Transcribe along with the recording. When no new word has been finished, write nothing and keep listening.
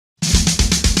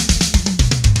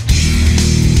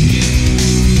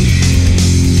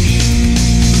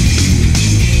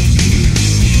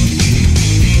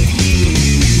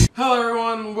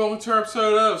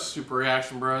episode of Super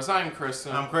Reaction Bros. I'm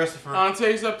Kristen. I'm Christopher. On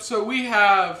today's episode, we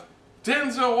have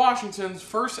Denzel Washington's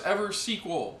first ever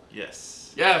sequel.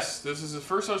 Yes. Yes, this is his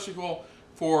first ever sequel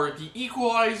for The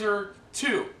Equalizer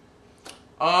 2.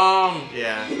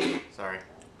 Yeah. Sorry.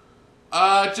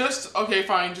 Okay,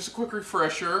 fine. Just a quick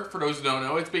refresher for those who don't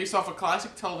know. It's based off a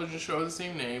classic television show of the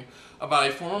same name about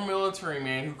a former military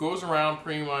man who goes around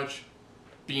pretty much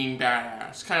being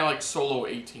badass. Kind of like Solo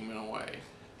A-Team in a way.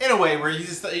 In a way, where he's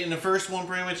just, in the first one,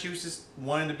 pretty much, he was just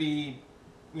wanting to be,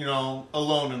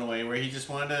 alone in a way, where he just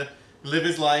wanted to live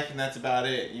his life, and that's about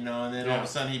it, and then all of a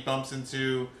sudden he bumps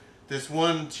into this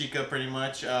one chica, pretty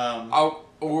much. Are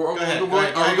we going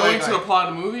to the plot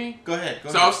of the movie? Go ahead.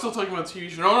 I was still talking about the TV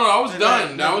show. No, I was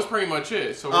done. That was pretty much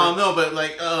it. So no, but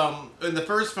in the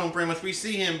first film, pretty much, we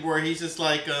see him where he's just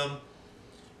like,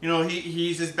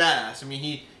 he's just badass. I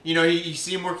mean, you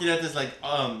see him working at this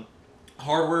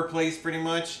hardware place pretty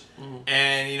much,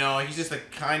 and he's just a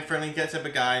kind, friendly type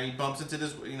of guy, and he bumps into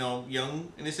this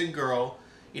young innocent girl,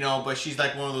 but she's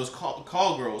like one of those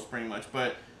call girls pretty much,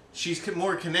 but she's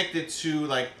more connected to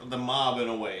like the mob in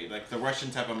a way, like the Russian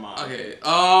type of mob. Okay,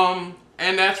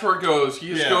 and that's where it goes. He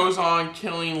just goes on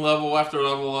killing level after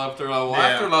level after level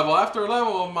after level after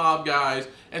level of mob guys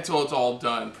until it's all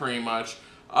done pretty much.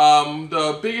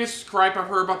 The biggest gripe I've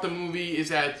heard about the movie is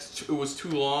that it was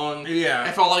too long. Yeah.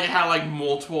 I felt like it had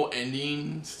multiple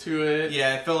endings to it.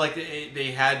 Yeah, it felt like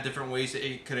they had different ways that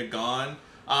it could have gone.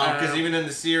 Because even in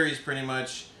the series, pretty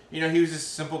much, he was just a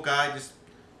simple guy, just,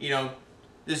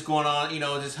 just going on,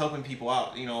 just helping people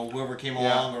out, whoever came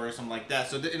along or something like that.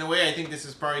 So in a way, I think this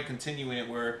is probably continuing it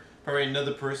where probably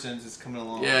another person is coming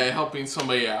along. Yeah, helping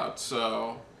somebody out,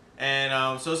 so...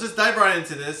 And so let's just dive right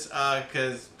into this,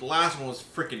 because the last one was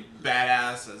freaking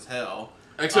badass as hell.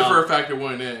 Except for the fact it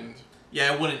wouldn't end.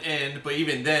 Yeah, it wouldn't end, but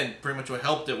even then, pretty much what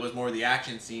helped it was more the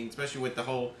action scene, especially with the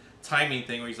whole timing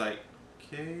thing where he's like,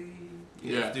 okay,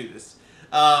 let's do this.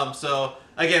 So,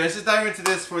 again, let's just dive into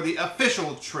this for the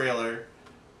official trailer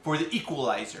for The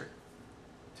Equalizer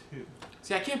 2.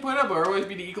 See, I can't put it up, but it'll always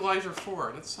be The Equalizer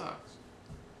 4. That sucks.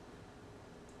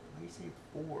 Why do you say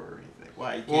 4 or anything?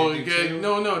 Why? You can't do 2?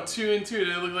 No, 2 and 2.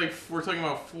 They look like we're talking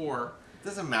about 4. It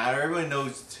doesn't matter. Everybody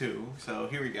knows 2. So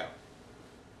here we go.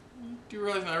 You do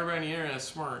realize not everybody on the internet is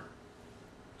smart.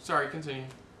 Sorry, continue.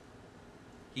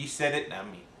 He said it, not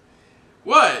me.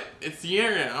 What? It's the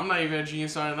internet. I'm not even a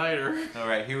genius on it either.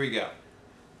 Alright, here we go.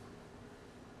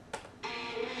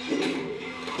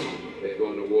 They're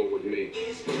going to war with me.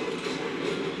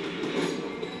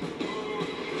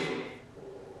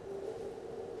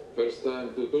 First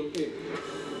time to Turkey?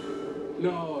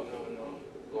 No.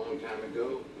 Long time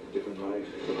ago, different life.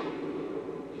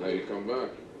 Now you come back?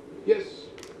 Yes,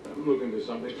 I'm looking for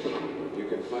something. You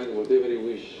can find whatever you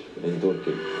wish in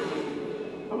Turkey.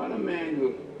 How about a man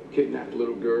who kidnapped a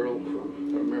little girl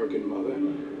from her American mother?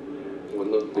 Would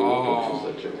love to for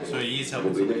such a man. So he's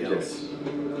helping somebody else.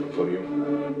 For you.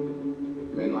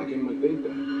 Men like him would think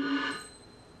that.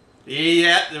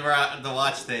 Yeah, the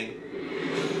watch thing.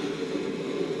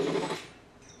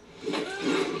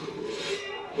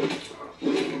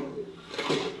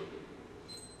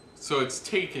 So it's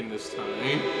taken this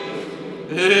time.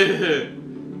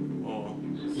 Oh.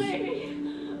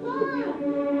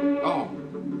 Oh.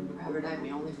 Robert, I'm my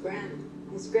only friend.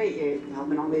 It's great you're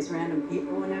helping all these random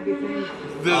people and everything.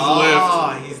 This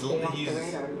lift. He's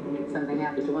something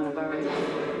happens to one of ours.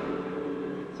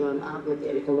 So I'm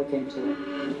obligated to look into it.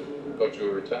 Thought you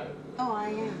were retired. Oh, I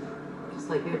am. Just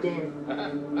like your dad.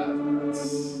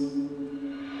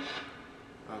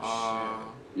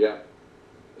 Yeah.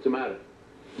 What's the matter?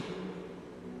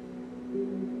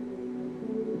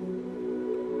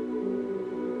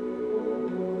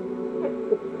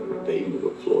 They even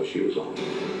put floor shoes on.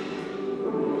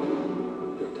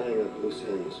 They're tying up loose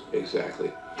ends.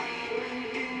 Exactly. I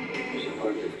was a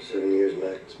partner for 7 years,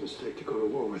 Mac. It's a mistake to go to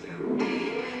war with him.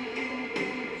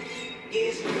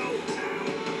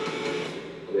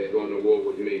 They're going to war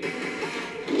with me.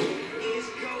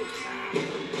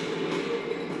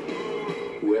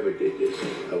 Whoever did this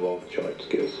have off-chart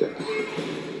skill sets.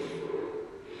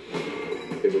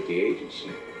 They're with the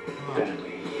agency.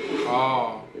 Family.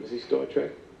 Oh. You ever see Star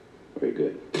Trek? Very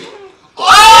good.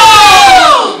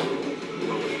 Oh!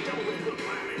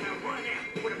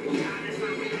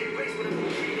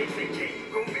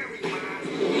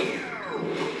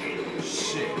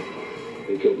 Shit.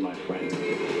 They killed my friend.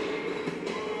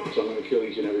 So I'm going to kill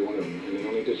each and every one of them. And the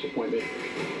only disappointment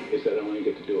is that I only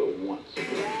get to do it once.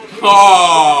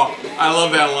 Oh! I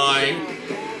love that line.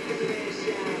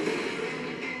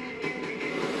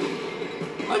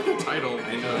 like the title.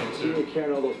 I know. You were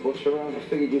carrying all those books around? I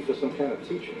figured you for some kind of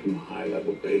teacher. I'm a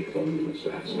high-level Beethoven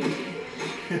assassin.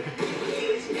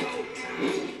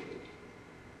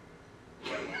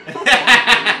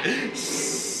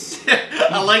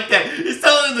 I like that. He's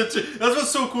telling the truth. That's what's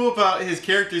so cool about his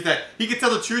character is that he can tell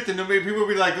the truth and nobody, people will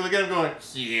be like, look at him going,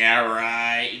 yeah,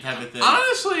 right, type of thing.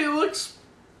 Honestly, it looks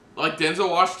like Denzel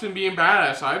Washington being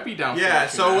badass. I'd be down for Yeah,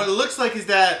 so that. what it looks like is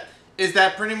that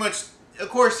pretty much, of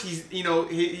course, he's,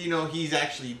 he's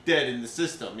actually dead in the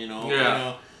system,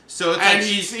 Yeah. So it's and like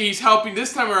he's helping,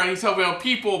 this time around, he's helping out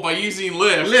people by using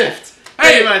Lyft. Lyft.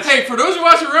 Hey, for those who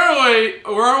watch the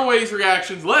Runaways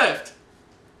reactions, Lyft.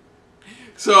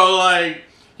 So, like,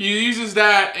 he uses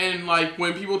that, and, like,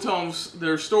 when people tell him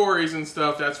their stories and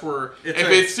stuff, that's where,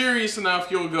 it's serious enough,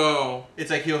 he'll go.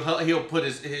 It's like he'll put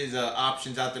his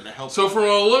options out there to help. So, from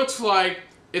what it looks like,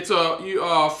 it's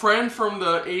a friend from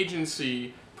the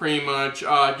agency, pretty much,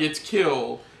 gets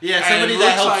killed. Yeah, somebody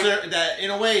that helps her, that, in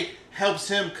a way, helps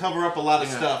him cover up a lot of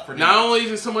stuff. Not only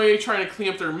is it somebody trying to clean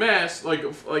up their mess, like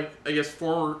I guess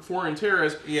foreign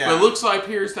terrorists, but it looks like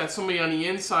appears that somebody on the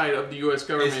inside of the U.S.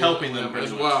 government is helping them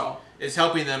as well. Is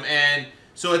helping them, and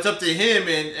so it's up to him.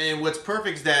 And what's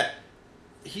perfect is that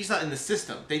he's not in the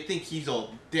system. They think he's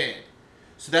all dead,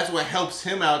 so that's what helps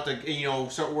him out to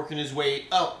start working his way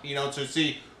up. To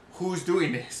see who's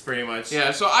doing this, pretty much.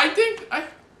 Yeah. So I think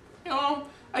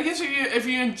I guess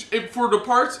if for the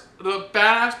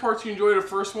badass parts you enjoy the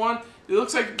first one, it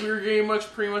looks like we're getting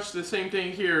pretty much the same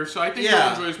thing here. So I think you'll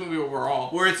enjoy this movie overall.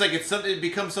 Where it's like it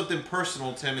becomes something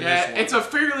personal to him in this one. It's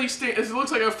it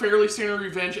looks like a fairly standard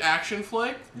revenge action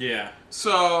flick. Yeah.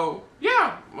 So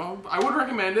yeah, I would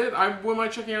recommend it. I wouldn't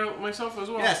mind checking it out myself as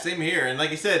well. Yeah, same here. And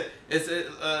like you said, it's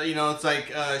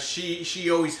like she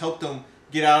always helped him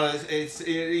get out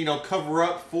of cover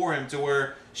up for him to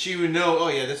where she would know, oh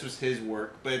yeah, this was his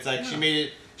work. But it's like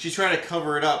she's trying to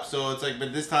cover it up. So it's like,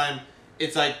 but this time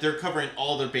it's like they're covering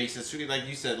all their bases. Like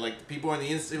you said, like the people on the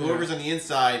inside, whoever's on the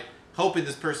inside helping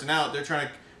this person out, they're trying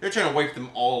to wipe them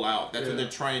all out. That's what they're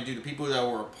trying to do. The people that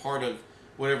were a part of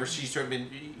whatever she's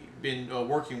been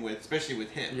working with, especially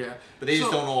with him. Yeah. But they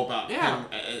just don't know about him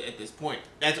at this point.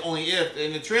 That's only if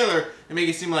in the trailer they make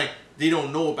it seem like they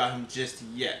don't know about him just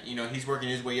yet. He's working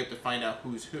his way up to find out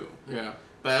who's who. Yeah.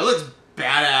 But it looks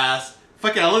badass.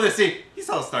 Fucking, I love this scene. You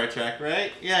saw Star Trek,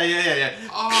 right? Yeah.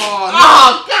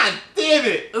 Oh, god damn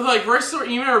it! Like,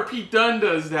 you remember Pete Dunne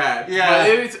does that.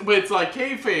 Yeah. But it's like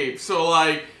kayfabe. So,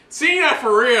 like, seeing that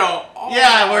for real. Oh.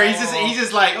 Yeah, where he's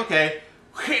just like, okay.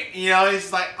 He's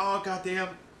just like, oh, god damn.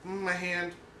 My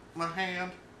hand.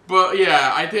 But,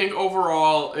 yeah, I think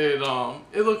overall, it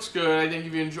looks good. I think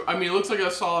if you enjoy... I mean, it looks like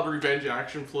a solid revenge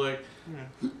action flick.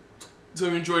 Yeah. So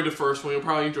if you enjoyed the first one, you'll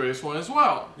probably enjoy this one as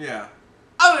well. Yeah.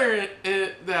 Other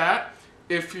than that,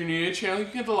 if you're new to the channel, you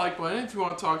can hit the like button. If you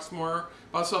want to talk some more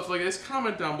about stuff like this,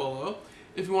 comment down below.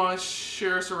 If you want to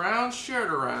share us around, share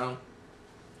it around.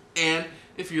 And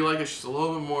if you like us just a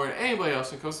little bit more than anybody else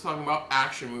when it comes to talking about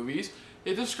action movies,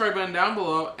 hit the subscribe button down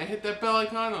below and hit that bell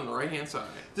icon on the right-hand side.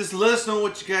 Just let us know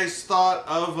what you guys thought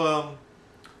of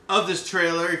this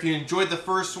trailer. If you enjoyed the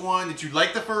first one, did you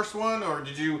like the first one, or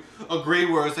did you agree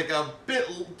where it was like a bit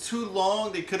too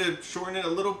long? They could have shortened it a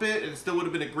little bit and it still would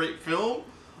have been a great film.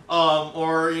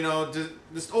 Or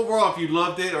just overall, if you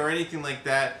loved it or anything like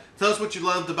that, tell us what you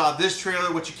loved about this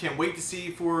trailer, what you can't wait to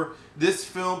see for this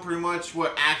film, pretty much,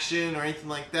 what action or anything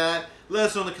like that. Let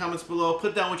us know in the comments below.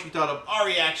 Put down what you thought of our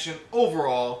reaction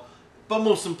overall. But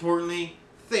most importantly,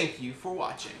 thank you for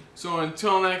watching. So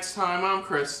until next time, I'm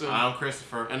Kristen. I'm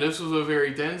Christopher. And this was a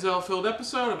very Denzel-filled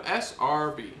episode of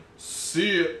SRB.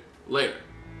 See ya later.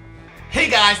 Hey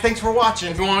guys, thanks for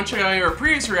watching. If you want to check out our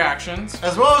previous reactions,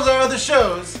 as well as our other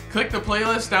shows, click the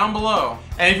playlist down below.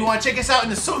 And if you want to check us out in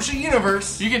the social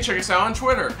universe, you can check us out on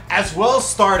Twitter, as well as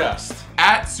Stardust,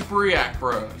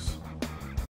 @SuperReactBros.